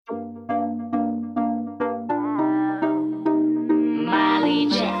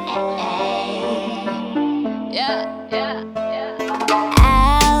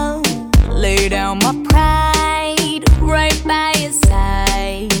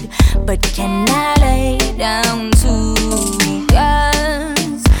but can I lay down too?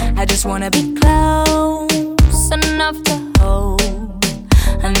 'Cause I just wanna be close enough to hold,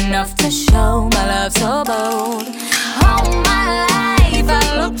 enough to show my love so bold. All my life I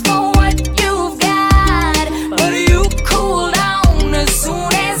looked for what you've got, but you cool down as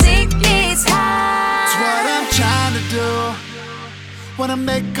soon as it gets hot. It's what I'm trying to do. Wanna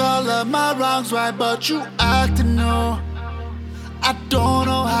make all of my wrongs right, but you acting new. I don't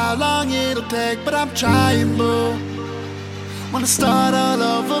know how long it'll take, but I'm trying, boo. Wanna start all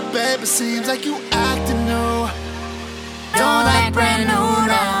over, baby, seems like you acting new. Don't act brand new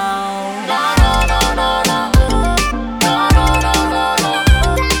now.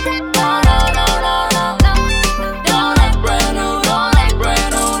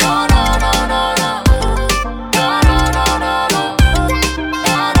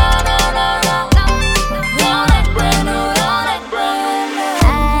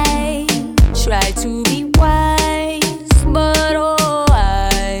 To be wise, but oh,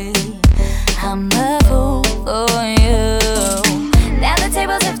 I'm a fool for you. Now the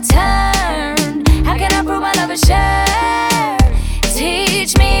tables have turned. How can I prove my love is sure?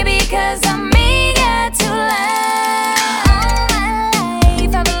 Teach me because I'm eager to learn. All my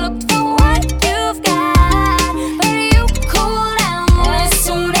life I've looked for what you've got, but you cool down as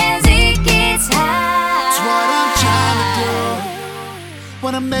soon as it gets hot. It's what I'm trying to do.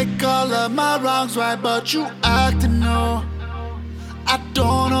 Wanna make all of my wrongs right, but you acting new. I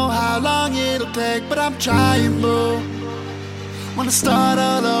don't know how long it'll take, but I'm trying, boo. Wanna start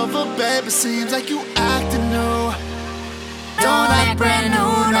all over, baby, seems like you acting new. Don't act brand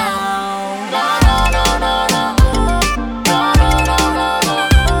new now.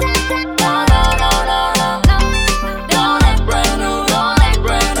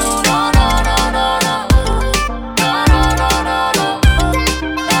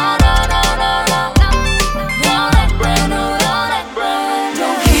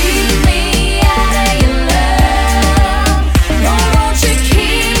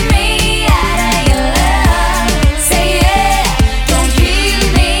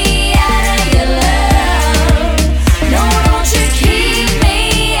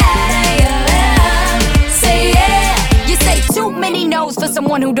 For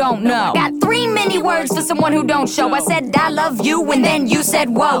someone who don't know. Got 3 many words for someone who don't show. I said I love you and then you said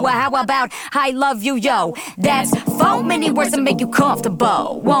whoa. Well, how about I love you, yo? That's 4 many words to make you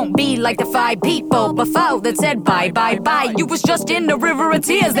comfortable. Won't be like the 5 people before that said bye, bye, bye. You was just in the river of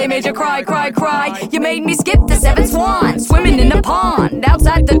tears. They made you cry, cry, cry. You made me skip the 7 swans, swimming in the pond.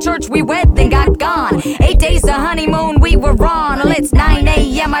 Outside the church we wed, then got gone. 8 days of honeymoon we were on. Well, it's 9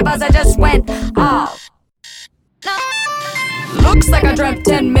 a.m. My buzzer just went off. Looks like I dreamt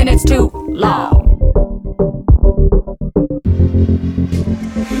 10 minutes too long.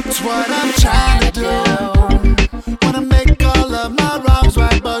 It's what I'm trying to do. Wanna make all of my wrongs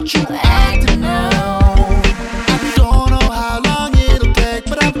right, but you